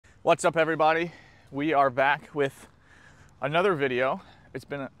What's up, everybody? We are back with another video.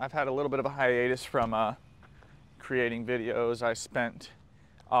 I've had a little bit of a hiatus from creating videos. I spent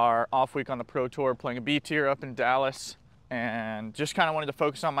our off week on the Pro Tour playing a B tier up in Dallas and just kind of wanted to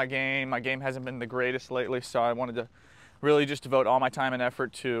focus on my game. My game hasn't been the greatest lately, so I wanted to really just devote all my time and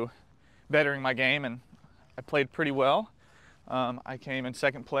effort to bettering my game, and I played pretty well. I came in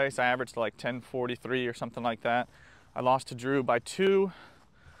second place. I averaged like 10.43 or something like that. I lost to Drew by 2.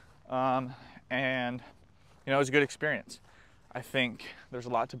 And you know, it was a good experience. I think there's a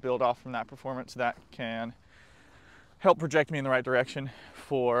lot to build off from that performance that can help project me in the right direction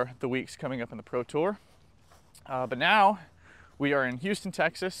for the weeks coming up in the Pro Tour. But now we are in Houston,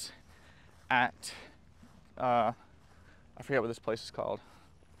 Texas at, I forget what this place is called.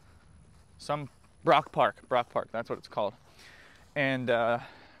 Some Brock Park, that's what it's called. And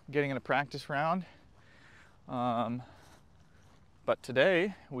getting in a practice round. But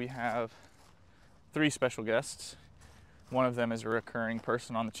today we have 3 special guests. One of them is a recurring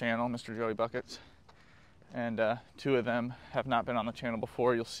person on the channel, Mr. Joey Buckets. And 2 of them have not been on the channel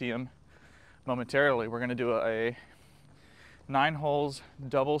before. You'll see them momentarily. We're gonna do a 9 holes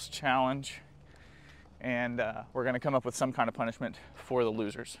doubles challenge, and we're gonna come up with some kind of punishment for the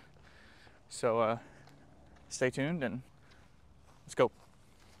losers. So stay tuned and let's go.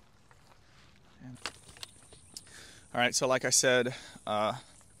 All right, so like I said,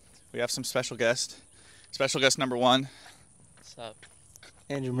 we have some special guest. Special guest number 1. What's up?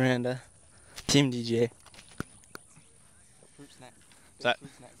 Andrew Miranda, Team DJ. Fruit snack. Fruit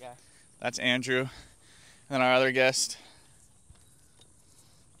snack guy. That's Andrew. And then our other guest,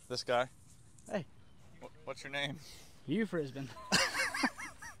 this guy. Hey. What's your name? You Frisbin.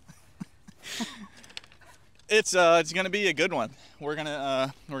 It's gonna be a good one. We're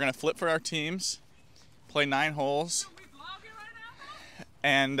gonna flip for our teams, play 9 holes,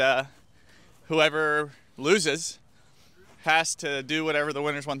 and whoever loses has to do whatever the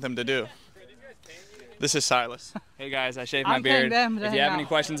winners want them to do. This is Silas. Hey guys, I shaved my beard. If you have any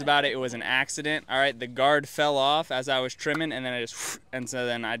questions about it, it was an accident. All right, the guard fell off as I was trimming, and then so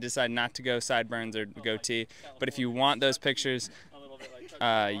then I decided not to go sideburns or goatee. But if you want those pictures,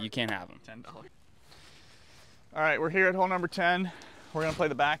 you can't have them. $10. All right, we're here at hole number 10. We're gonna play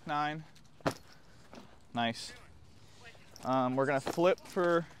the back 9. Nice. We're gonna flip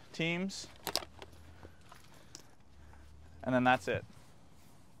for teams, and then that's it.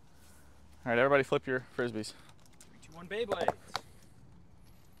 All right, everybody flip your Frisbees. 3, 2, 1, Beyblades.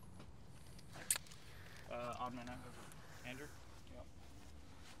 Odd man out. Andrew?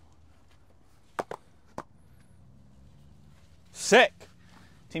 Yep. Sick.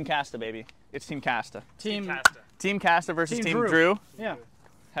 Team Casta, baby. It's Team Casta. Team Casta versus Team Drew. Yeah.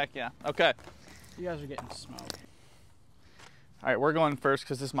 Heck yeah. Okay. You guys are getting smoked. All right, we're going first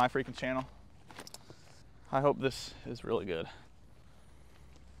because this is my freaking channel. I hope this is really good.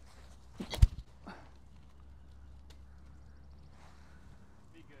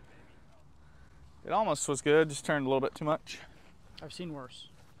 It almost was good, just turned a little bit too much. I've seen worse.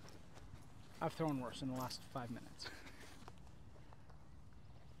 I've thrown worse in the last 5 minutes.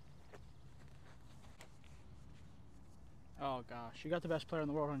 Oh gosh, you got the best player in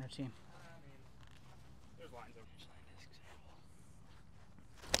the world on your team. There's lines over here.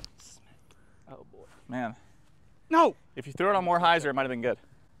 Oh boy. Man. No! If you threw it on more hyzer, it might have been good.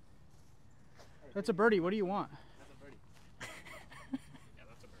 That's a birdie. What do you want? That's a birdie. Yeah,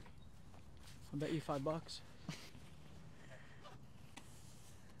 that's a birdie. I'll bet you $5.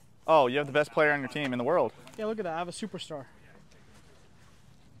 Oh, you have the best player on your team in the world. Yeah, look at that. I have a superstar.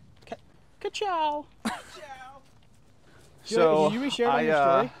 Ka-chow! So, you reshared on your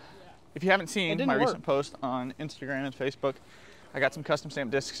story? If you haven't seen my work. recent post on Instagram and Facebook, I got some custom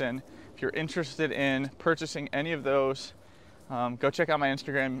stamped discs in. If you're interested in purchasing any of those, go check out my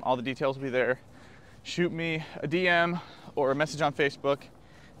Instagram. All the details will be there. Shoot me a DM or a message on Facebook,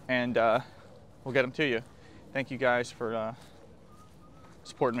 and we'll get them to you. Thank you guys for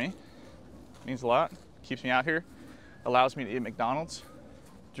supporting me. It means a lot. Keeps me out here. Allows me to eat McDonald's.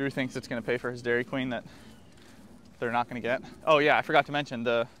 Drew thinks it's going to pay for his Dairy Queen that they're not going to get. Oh yeah, I forgot to mention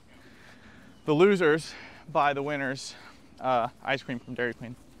the losers buy the winners ice cream from Dairy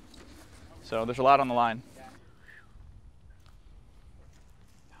Queen. So there's a lot on the line.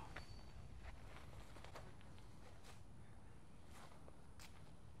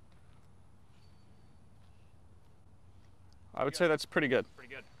 I would say that's pretty good.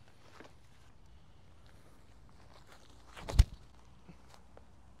 Pretty good.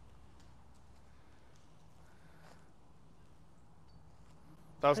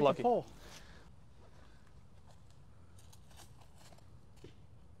 That was Take lucky. the pole.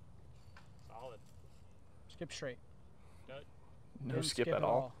 Skip straight. No Didn't skip at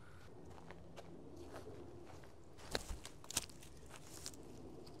all.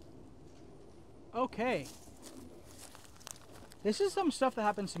 Okay. This is some stuff that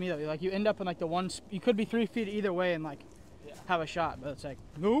happens to me though. Like you end up in like the one. You could be 3 feet either way and like have a shot, but it's like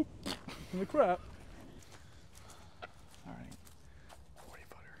nope. Holy crap. All right. 40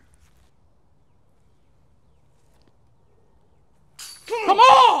 footer. Come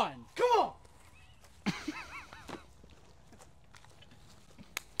on! Come on!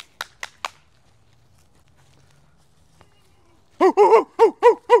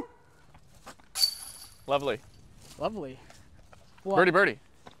 Lovely. Lovely. What? Birdie, birdie.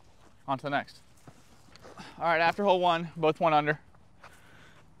 On to the next. All right, after hole 1, both 1 under.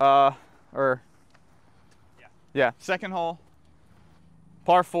 Yeah, second hole,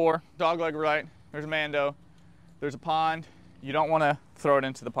 par 4, dogleg right. There's a Mando. There's a pond. You don't want to throw it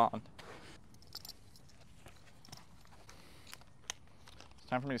into the pond. It's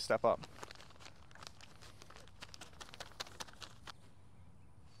time for me to step up.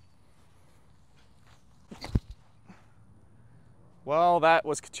 Well, that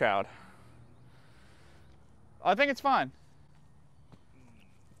was ka-chowed. I think it's fine.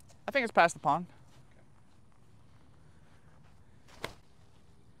 I think it's past the pond.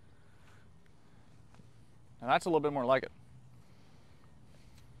 Now that's a little bit more like it.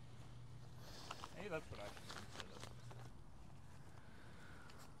 Hey, that's what I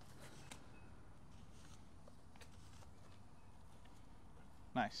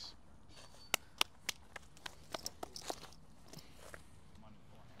Nice.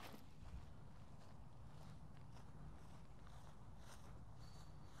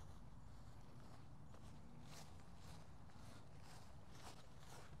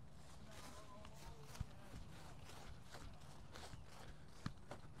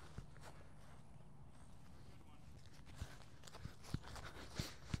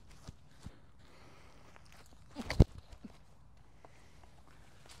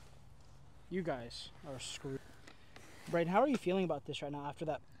 You guys are screwed. Braden, how are you feeling about this right now after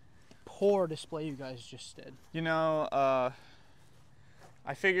that poor display you guys just did? You know, I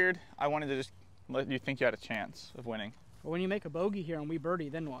figured I wanted to just let you think you had a chance of winning. But when you make a bogey here and we birdie,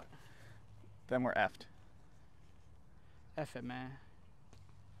 then what? Then we're effed. F it, man.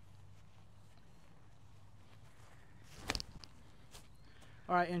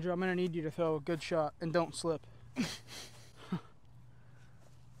 All right, Andrew, I'm going to need you to throw a good shot and don't slip.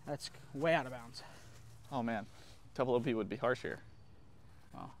 That's way out of bounds. Oh man, double OB would be harsh here.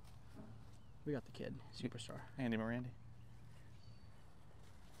 Well, we got the kid, superstar. Andy Morandi.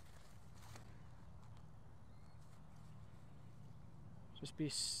 Just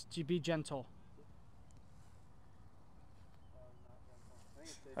be gentle.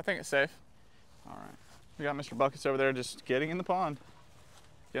 I think it's safe. All right. We got Mr. Buckets over there just getting in the pond.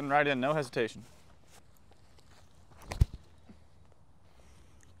 Getting right in, no hesitation.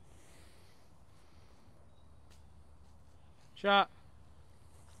 Shot.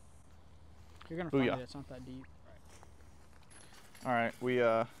 You're gonna find Booyah. it. It's not that deep. All right, we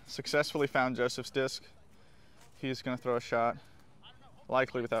successfully found Joseph's disc. He's gonna throw a shot,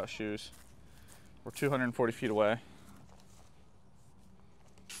 likely without shoes. We're 240 feet away.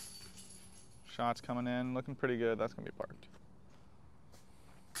 Shot's coming in, looking pretty good. That's gonna be parked.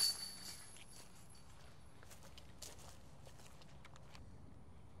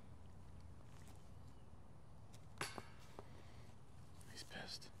 He's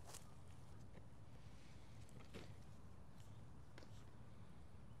pissed.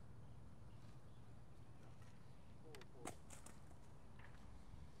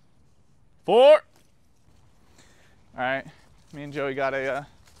 Four. All right, me and Joey got a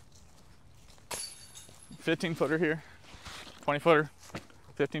 15 footer here, 20 footer,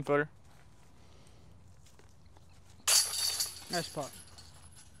 15 footer. Nice putt.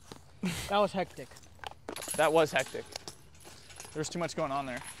 That was hectic. That was hectic. There's too much going on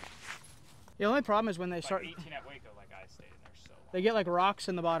there. The only problem is when they start, 18 at Waco, like I stated, they're so long. they get like rocks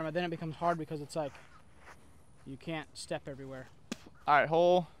in the bottom, and then it becomes hard because it's like you can't step everywhere. All right,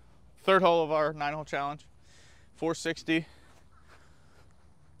 third hole of our 9-hole challenge, 460.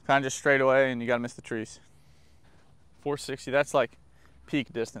 Kind of just straight away, and you gotta miss the trees. 460, that's like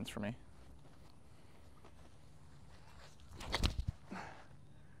peak distance for me.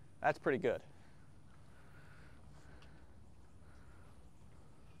 That's pretty good.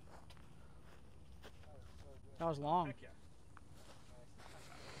 That was long.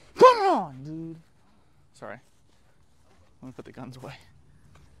 Come on, dude. Sorry. Let me put the guns away.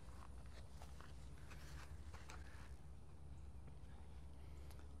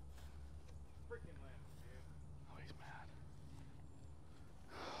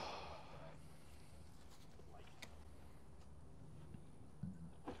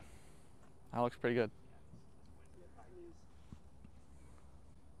 That looks pretty good.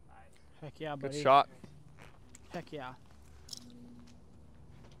 Heck yeah, buddy. Good shot. Heck yeah.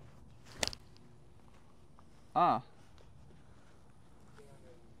 That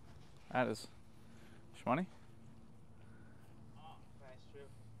is money.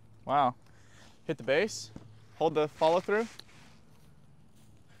 Wow. Hit the base. Hold the follow through.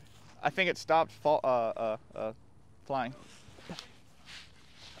 I think it stopped flying.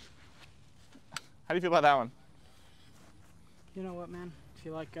 How do you feel about that one? You know what, man? I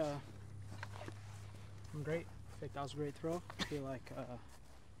feel like I'm great. I think that was a great throw. I feel like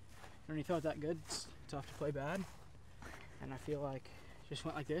when you throw it that good, it's tough to play bad. And I feel like just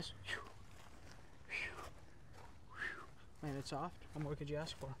went like this. Man, it's soft. What more could you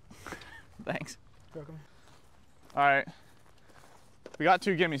ask for? Thanks. Welcome. All right. We got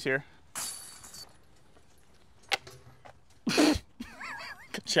 2 gimmies here.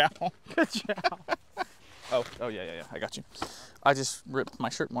 Good chow. Good chow. Oh yeah. I got you. I just ripped my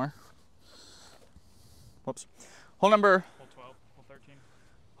shirt more. Whoops. Hole number. Hole 12. Hole 13.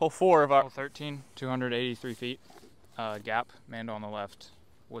 Hole 4 of our. Hole 13. 283 feet. Gap. Mando on the left.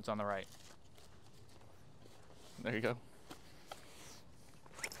 Woods on the right. There you go.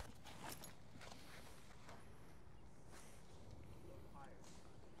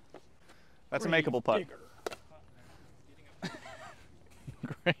 That's a makeable putt.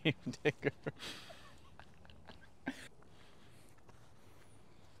 Grave digger.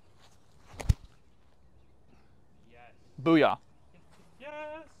 Yes. Booyah. Yes.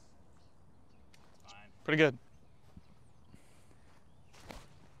 Fine. Pretty good.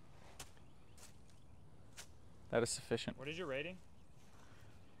 That is sufficient. What is your rating?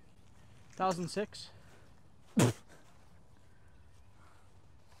 1006.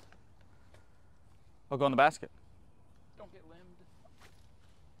 I'll go in the basket. Don't get limbed.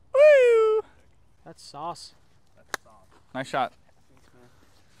 Woo! That's sauce. That's soft. Nice shot. Thanks, man.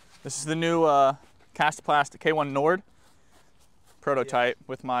 This is the new cast plastic K1 Nord prototype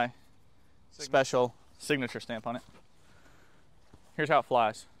with my special signature stamp on it. Here's how it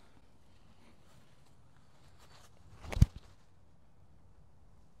flies.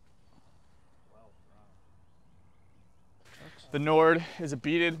 The Nord is a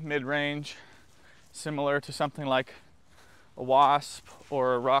beaded mid-range, similar to something like a Wasp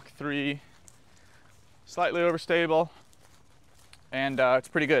or a Rock 3. Slightly overstable, and it's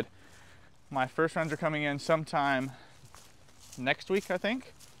pretty good. My first runs are coming in sometime next week, I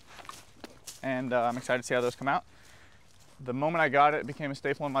think, and I'm excited to see how those come out. The moment I got it, it became a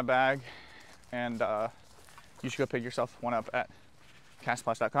staple in my bag, and you should go pick yourself one up at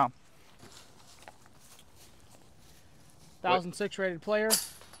castplast.com. 1006 rated player.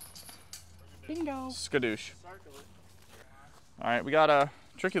 Bingo. Skadoosh. All right, we got a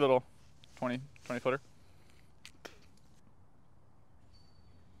tricky little 20 footer.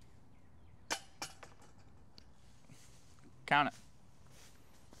 Count it.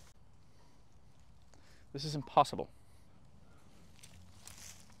 This is impossible.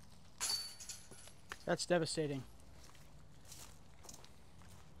 That's devastating.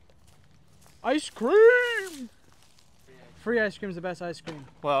 Ice cream! Free ice cream is the best ice cream.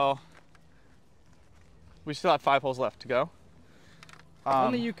 Well, we still have 5 holes left to go.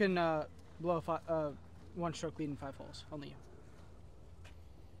 Only you can blow a 1-stroke lead in 5 holes. Only you.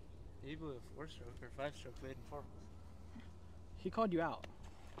 He blew a 4-stroke or 5-stroke lead in 4 holes. He called you out.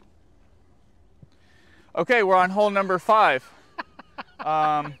 Okay, we're on hole number 5.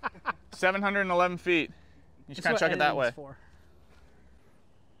 711 feet. You just kind of chuck it that way.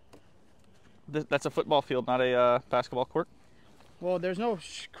 That's a football field, not a basketball court. Well, there's no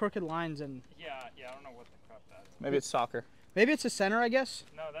crooked lines and. Yeah, I don't know what the crap that is. Maybe it's soccer. Maybe it's a center, I guess.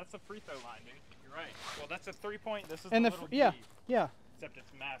 No, that's a free throw line, dude. You're right. Well, that's a 3-point. This is and the the little yeah, G, yeah. except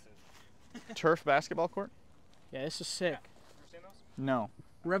it's massive. Turf basketball court? Yeah, this is sick. You ever seen those? No.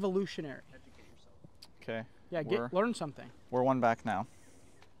 Revolutionary. Educate yourself. Okay. Yeah, learn something. We're 1 back now.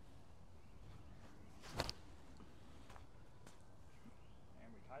 And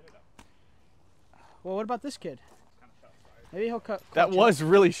we tied it up. Well, what about this kid? Kind of shots fired. Maybe he'll cut. That was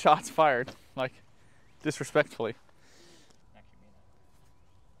really shots fired, like disrespectfully. Actually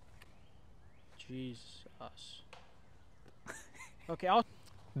mean it. Jesus. Okay, I'll.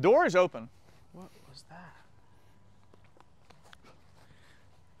 Door is open. What was that?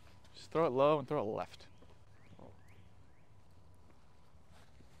 Just throw it low and throw it left.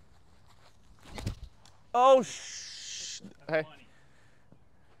 Oh, hey.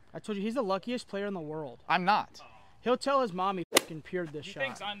 I told you he's the luckiest player in the world. I'm not. He'll tell his mom he fucking pured this He shot.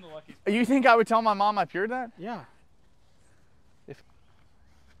 thinks I'm the luckiest. You think I would tell my mom I pured that? Yeah.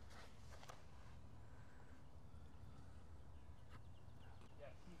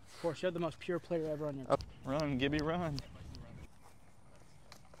 Of course, you're the most pure player ever on your. Run, Gibby, run.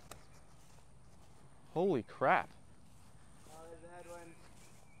 Holy crap.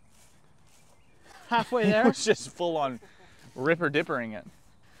 Halfway It there. was just full on ripper-dippering it.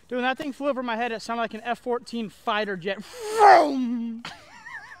 Dude, when that thing flew over my head, it sounded like an F-14 fighter jet. Vroom!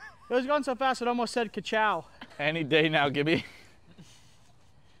 It was going so fast it almost said ka-chow. Any day now, Gibby.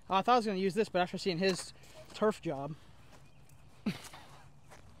 Oh, I thought I was going to use this, but after seeing his turf job.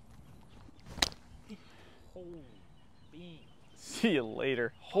 See you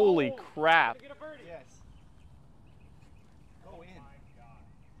later. Holy crap. Yes. Go in.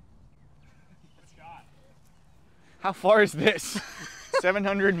 How far is this?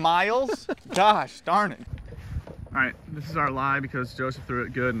 700 miles? Gosh, darn it. All right, this is our lie because Joseph threw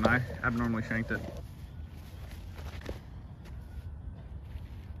it good and I abnormally shanked it.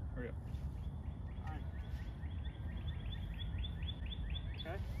 Hurry up.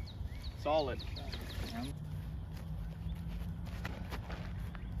 Okay. Solid.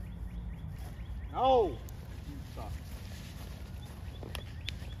 No! Stop.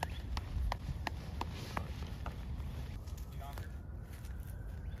 I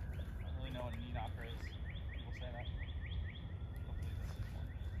don't really know what a knee knocker is. People say that. Hopefully this is one.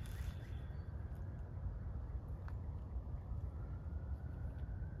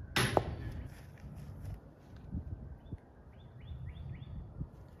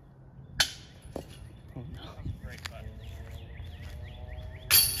 Oh no. Great putt.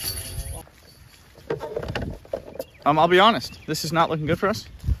 I'll be honest, this is not looking good for us.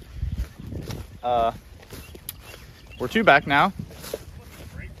 We're 2 back now.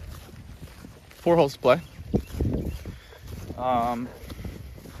 4 holes to play.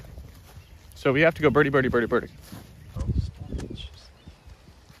 So we have to go birdie, birdie, birdie, birdie.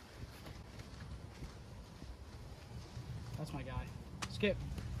 That's my guy. Skip.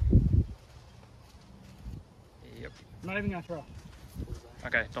 Yep. I'm not even going to throw.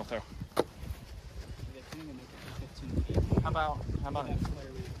 Okay, don't throw. How about it?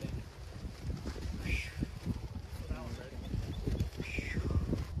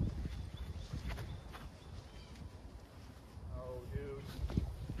 Oh, dude.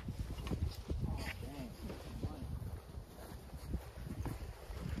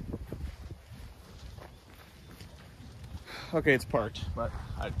 Okay, it's parked, but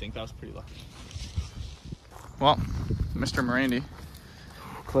I think that was pretty lucky. Well, Mr. Morandi,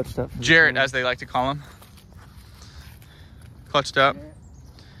 Clutched up. Jarrett, as they like to call him, clutched up.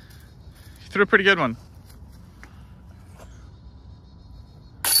 He threw a pretty good one.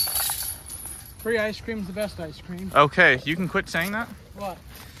 Free ice cream's the best ice cream. Okay, you can quit saying that What?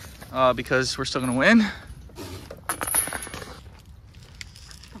 because we're still gonna win.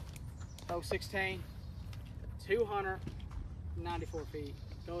 Oh, 16, 294 feet.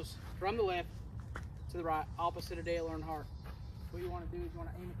 Goes from the left to the right, opposite of Dale Earnhardt. What you want to do is you want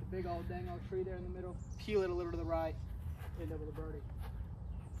to aim at the big old dang old tree there in the middle, peel it a little to the right, end up with a birdie.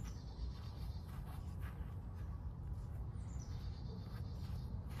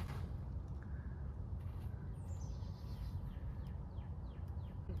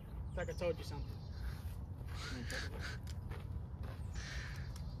 It's like I told you something.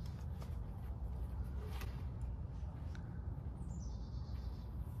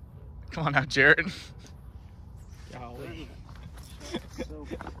 Come on now, Jarrett. Golly. So,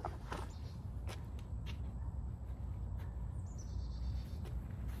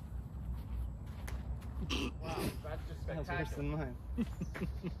 Wow, that's just That's worse than mine.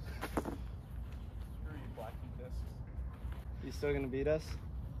 You still gonna beat us?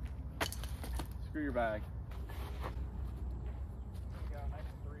 Screw your bag.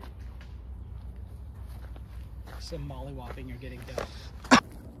 some mollywopping you're getting done. Right,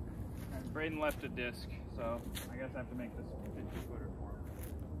 Braden left a disc, so I guess I have to make this 50-footer for him.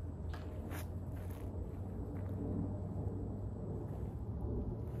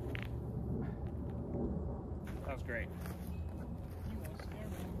 That was great.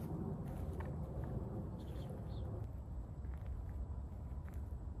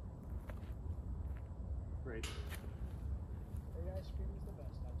 Great. Ice cream is the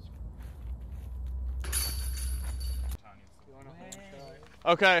best ice cream.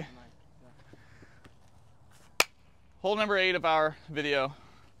 Okay. Hole number 8 of our video,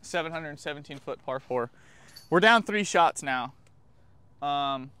 717-foot par 4. We're down 3 shots now.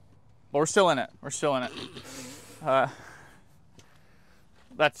 But we're still in it. We're still in it.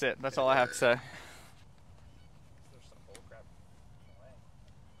 That's it. That's all I have to say.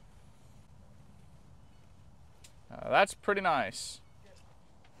 That's pretty nice.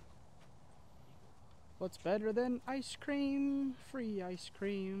 What's better than ice cream? Free ice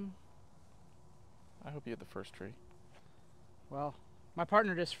cream. I hope you hit the first tree. Well, my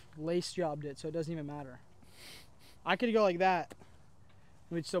partner just lace jobbed it, so it doesn't even matter. I could go like that,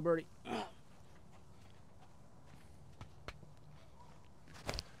 and we'd still birdie.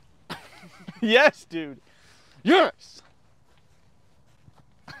 Yes, dude. Yes.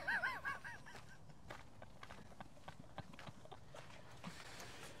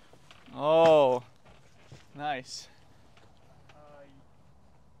 Oh, nice.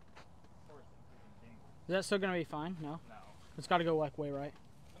 Is that still gonna be fine? No. No. It's got to go like way right.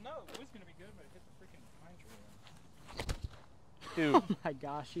 No, it was gonna be good, but it hit the freaking pine tree. Dude. Oh my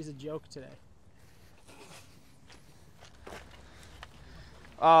gosh, he's a joke today.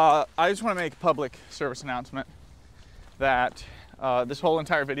 I just want to make a public service announcement that this whole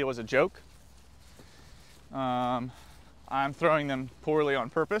entire video was a joke. I'm throwing them poorly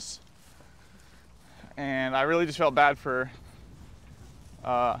on purpose, and I really just felt bad for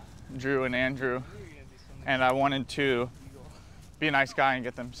Drew and Andrew, and I wanted to be a nice guy and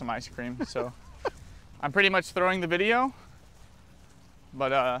get them some ice cream. So I'm pretty much throwing the video,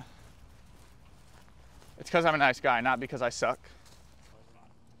 but it's because I'm a nice guy, not because I suck.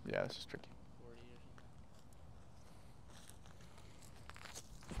 Yeah, this is tricky.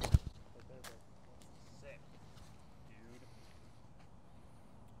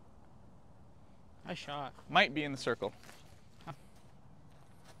 I shot. Might be in the circle.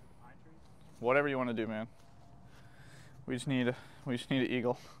 Whatever you want to do, man. We just need an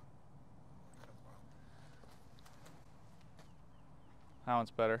eagle. That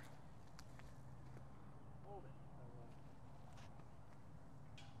one's better.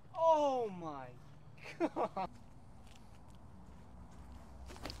 Oh my god.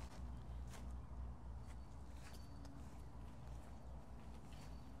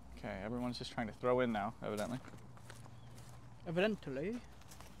 Okay, everyone's just trying to throw in now, evidently. Evidently.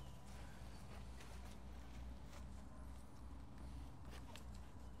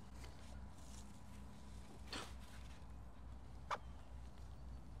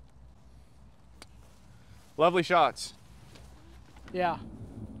 Lovely shots. Yeah.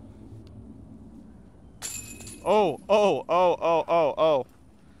 Oh, oh, oh, oh, oh, oh.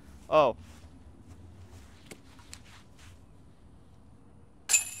 Oh.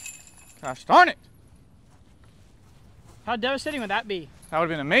 Gosh darn it. How devastating would that be? That would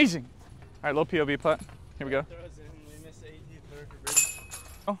have been amazing. All right, low POV putt. Here we go.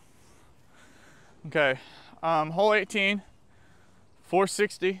 Oh. Okay. Hole 18,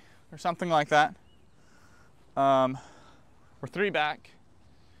 460 or something like that. We're 3 back.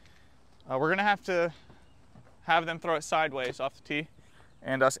 We're gonna have them throw it sideways off the tee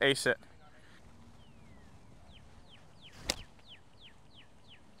and us ace it.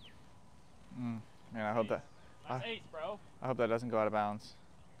 Man, I hope that. That's ace, bro. I hope that doesn't go out of bounds.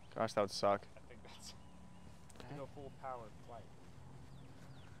 Gosh, that would suck. I think that's go full power flight.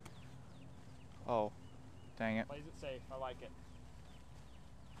 Oh, dang it. Plays it safe. I like it.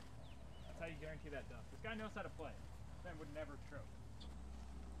 That's how you guarantee that duff. This guy knows how to play. Ben would never choke.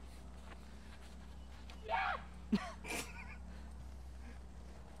 Yeah!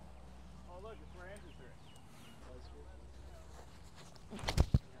 Oh look, it's where Andrew threw it.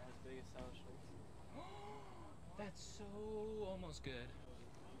 That's so almost good.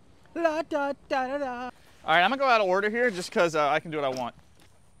 La da da da da. All right, I'm gonna go out of order here just because I can do what I want.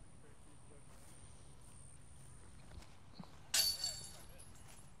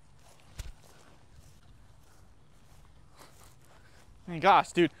 I mean,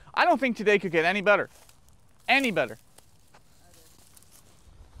 gosh, dude, I don't think today could get any better. Any better.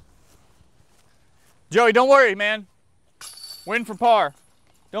 Joey, don't worry, man. We're in for par.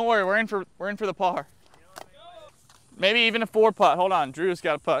 Don't worry, we're in for the par. Maybe even a 4 putt. Hold on, Drew's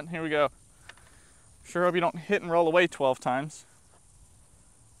got a putt. Here we go. Sure hope you don't hit and roll away 12 times.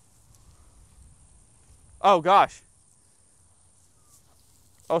 Oh gosh.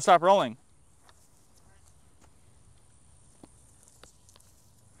 Oh, stop rolling.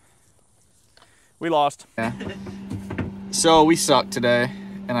 We lost. Yeah. So we sucked today,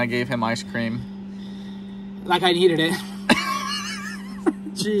 and I gave him ice cream. Like I needed it.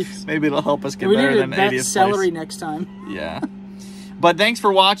 Jeez. Maybe it'll help us get we better need than to bet 80th celery place. next time. Yeah. But thanks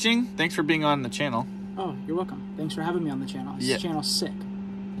for watching. Thanks for being on the channel. Oh, you're welcome. Thanks for having me on the channel. This channel's sick.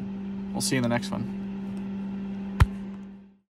 We'll see you in the next one.